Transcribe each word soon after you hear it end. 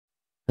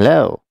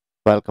Hello,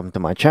 welcome to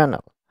my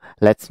channel.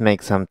 Let's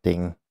make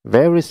something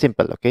very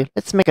simple, okay?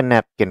 Let's make a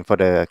napkin for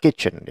the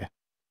kitchen.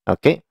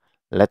 Okay,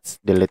 let's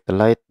delete the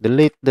light,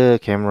 delete the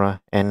camera,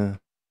 and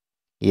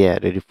yeah,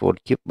 the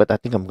default cube, but I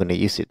think I'm gonna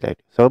use it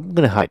later. So I'm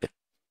gonna hide it.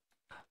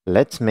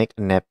 Let's make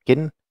a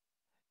napkin.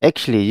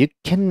 Actually, you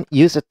can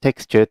use a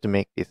texture to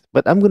make this,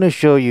 but I'm gonna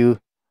show you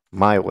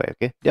my way,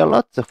 okay? There are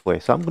lots of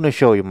ways, so I'm gonna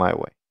show you my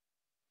way.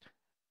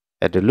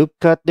 Add the loop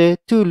cut there,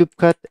 two loop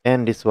cut,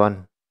 and this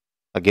one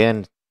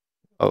again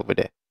over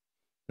there.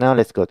 Now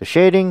let's go to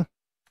shading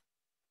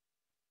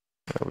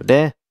over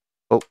there.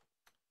 Oh,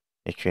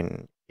 make sure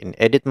in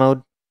edit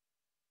mode.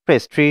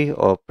 Press 3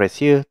 or press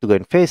here to go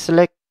in face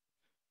select.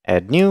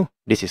 Add new.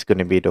 This is going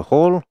to be the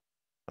whole.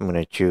 I'm going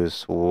to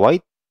choose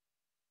white.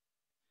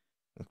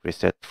 Increase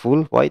that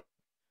full white.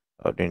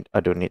 I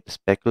don't need the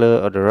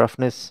specular or the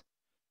roughness.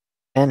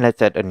 And let's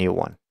add a new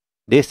one.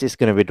 This is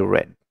going to be the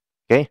red.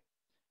 Okay.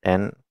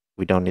 And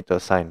we don't need to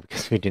assign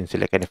because we didn't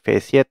select any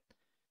face yet.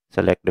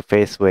 Select the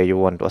face where you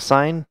want to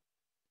assign.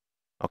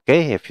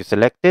 Okay. If you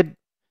selected,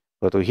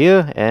 go to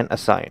here and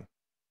assign.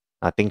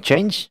 Nothing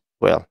changed.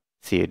 Well,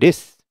 see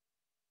this.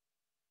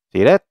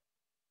 See that?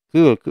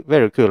 Cool,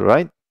 very cool,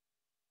 right?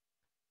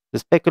 The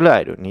specular,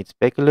 I don't need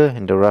specular,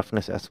 and the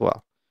roughness as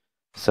well.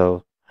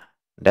 So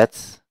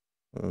that's,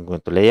 I'm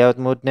going to layout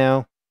mode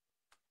now.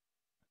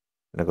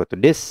 I'm going to go to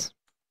this.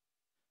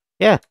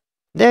 Yeah,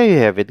 there you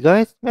have it,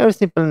 guys. Very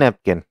simple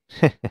napkin.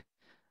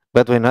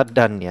 But we're not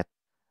done yet.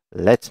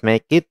 Let's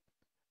make it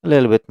a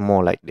little bit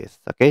more like this,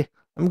 okay?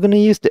 I'm going to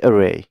use the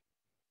array.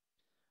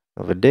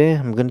 Over there,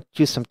 I'm going to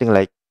choose something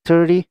like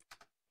 30.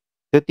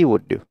 30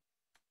 would do.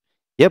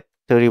 Yep,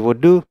 30 would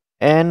do.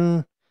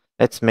 And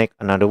let's make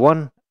another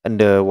one on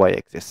the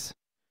y-axis.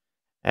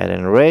 Add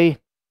an array,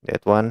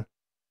 that one,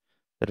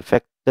 to the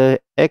factor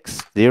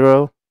x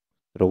 0, to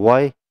the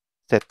y,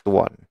 set to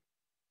 1.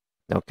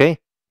 Okay?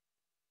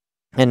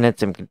 And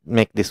let's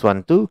make this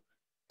one to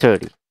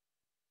 30.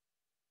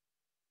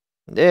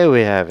 There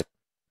we have it.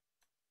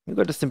 You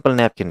got a simple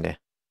napkin there.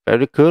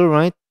 Very cool,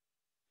 right?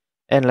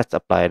 And let's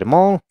apply them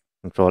all.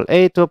 Control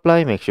A to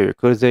apply. Make sure your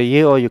cursor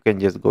here, or you can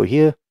just go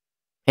here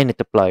and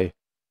hit apply.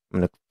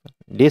 I'm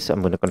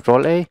gonna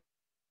control A.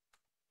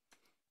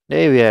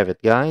 There we have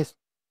it, guys.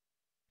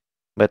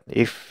 But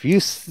if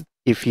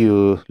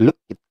you look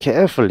it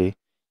carefully,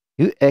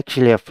 you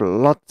actually have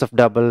lots of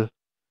double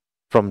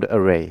from the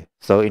array.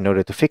 So in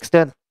order to fix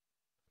that,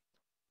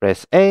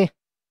 press A,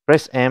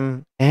 press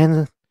M,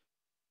 and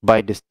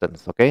by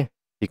distance. Okay,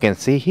 you can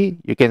see here,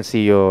 you can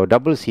see your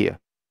doubles here.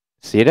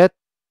 See that?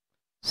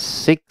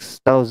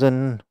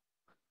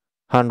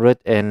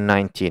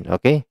 6,119.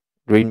 Okay,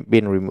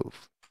 been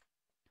removed.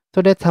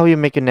 So that's how you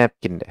make a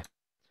napkin there.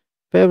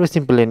 Very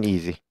simple and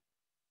easy,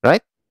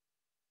 right?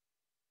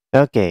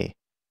 Okay,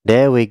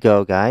 there we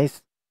go,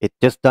 guys. It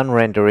just done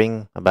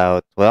rendering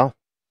about, well,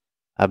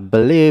 I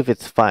believe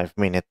it's 5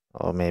 minutes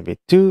or maybe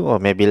 2 or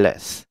maybe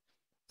less.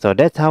 So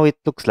that's how it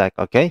looks like,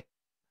 okay?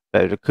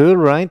 Very cool,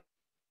 right?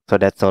 So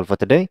that's all for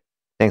today.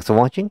 Thanks for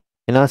watching,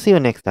 and I'll see you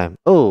next time.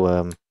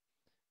 Oh,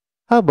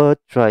 how about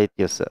try it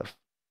yourself?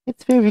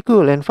 It's very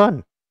cool and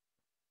fun.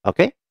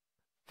 Okay?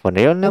 For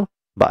now,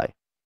 bye.